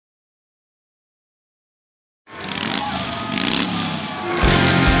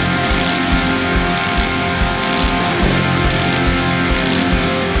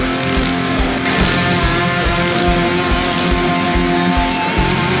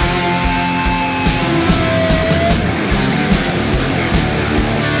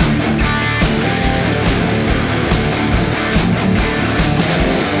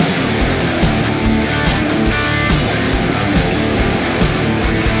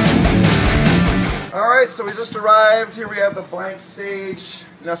right, so we just arrived. Here we have the blank stage.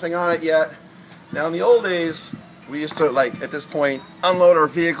 Nothing on it yet. Now, in the old days, we used to, like, at this point, unload our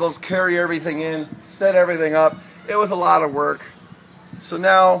vehicles, carry everything in, set everything up. It was a lot of work. So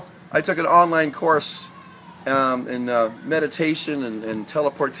now, I took an online course in meditation and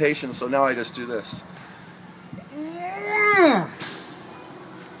teleportation, so now I just do this.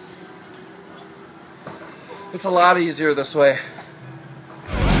 It's a lot easier this way.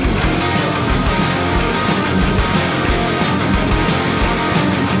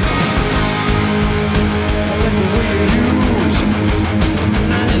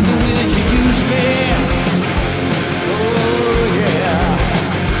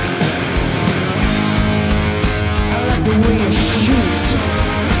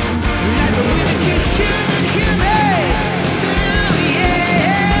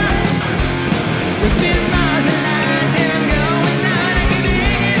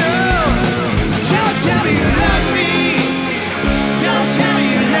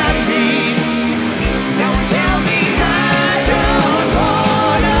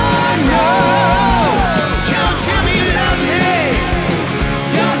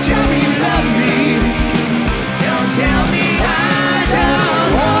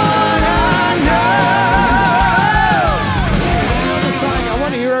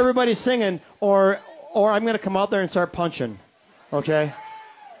 Everybody singing, or I'm gonna come out there and start punching. Okay?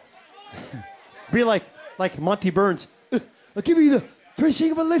 Be like Monty Burns. I'll give you the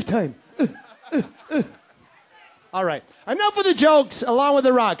pricing of a lifetime. All right. Enough with the jokes, along with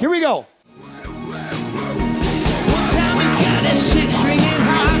the rock. Here we go. One time he's got a shit